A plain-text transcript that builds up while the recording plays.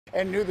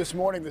And new this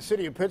morning, the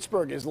city of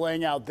Pittsburgh is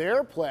laying out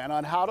their plan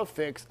on how to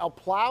fix a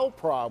plow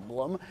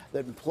problem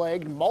that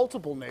plagued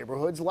multiple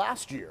neighborhoods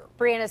last year.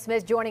 Briana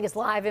Smith joining us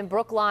live in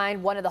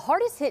Brookline, one of the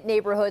hardest hit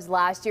neighborhoods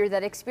last year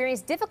that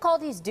experienced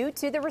difficulties due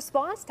to the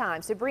response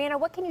time. So Briana,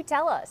 what can you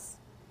tell us?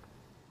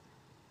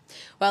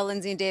 Well,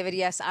 Lindsay and David,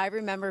 yes, I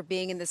remember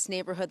being in this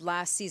neighborhood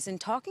last season,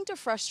 talking to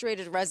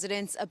frustrated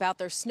residents about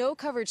their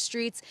snow-covered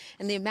streets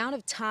and the amount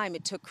of time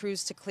it took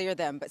crews to clear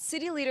them. But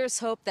city leaders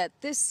hope that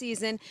this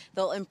season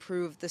they'll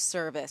improve the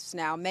service.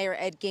 Now, Mayor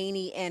Ed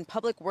Gainey and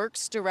Public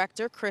Works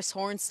Director Chris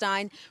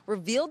Hornstein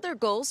revealed their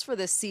goals for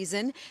this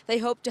season. They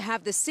hope to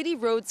have the city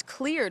roads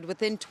cleared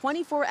within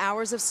 24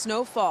 hours of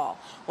snowfall.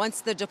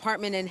 Once the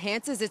department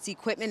enhances its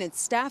equipment and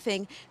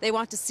staffing, they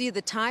want to see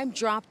the time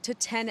drop to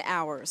 10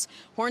 hours.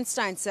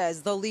 Hornstein says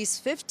they'll lease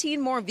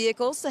 15 more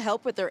vehicles to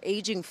help with their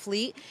aging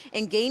fleet,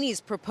 and Gainey's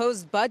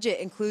proposed budget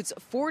includes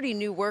 40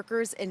 new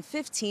workers and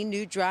 15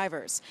 new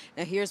drivers.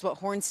 Now here's what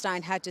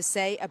Hornstein had to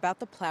say about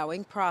the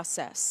plowing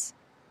process.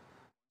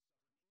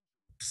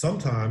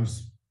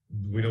 Sometimes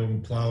we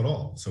don't plow at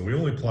all. So we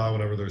only plow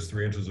whenever there's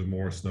 3 inches or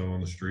more snow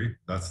on the street.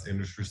 That's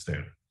industry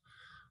standard.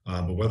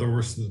 But whether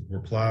we're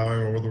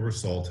plowing or whether we're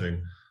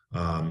salting,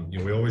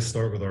 we always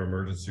start with our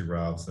emergency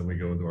routes, then we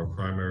go into our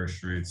primary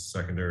streets,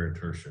 secondary and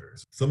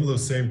tertiaries. Some of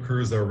those same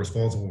crews that are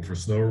responsible for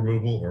snow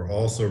removal are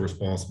also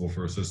responsible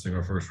for assisting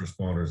our first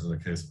responders in the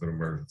case of an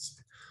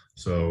emergency.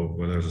 So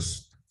when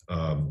there's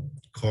a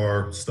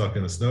car stuck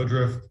in a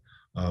snowdrift,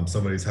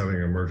 somebody's having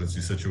an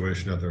emergency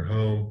situation at their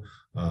home,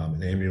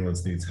 an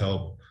ambulance needs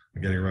help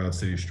getting around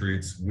city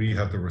streets, we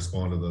have to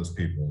respond to those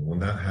people. When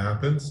that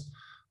happens,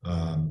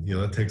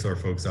 that takes our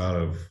folks out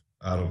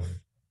of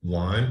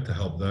line to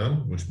help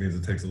them, which means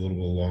it takes a little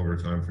bit longer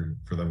time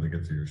for them to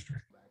get to your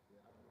street.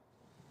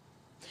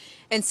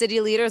 And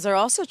city leaders are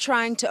also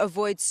trying to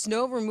avoid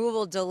snow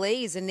removal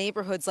delays in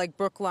neighborhoods like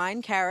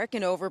Brookline, Carrick,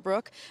 and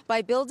Overbrook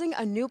by building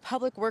a new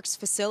public works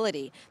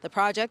facility. The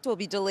project will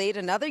be delayed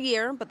another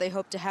year, but they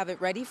hope to have it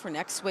ready for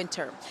next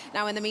winter.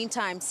 Now, in the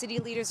meantime, city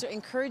leaders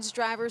encourage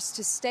drivers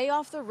to stay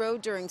off the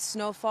road during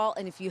snowfall,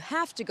 and if you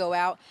have to go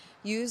out,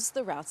 use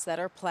the routes that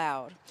are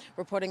plowed.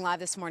 Reporting live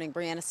this morning,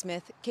 Briana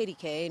Smith,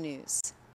 KDKA News.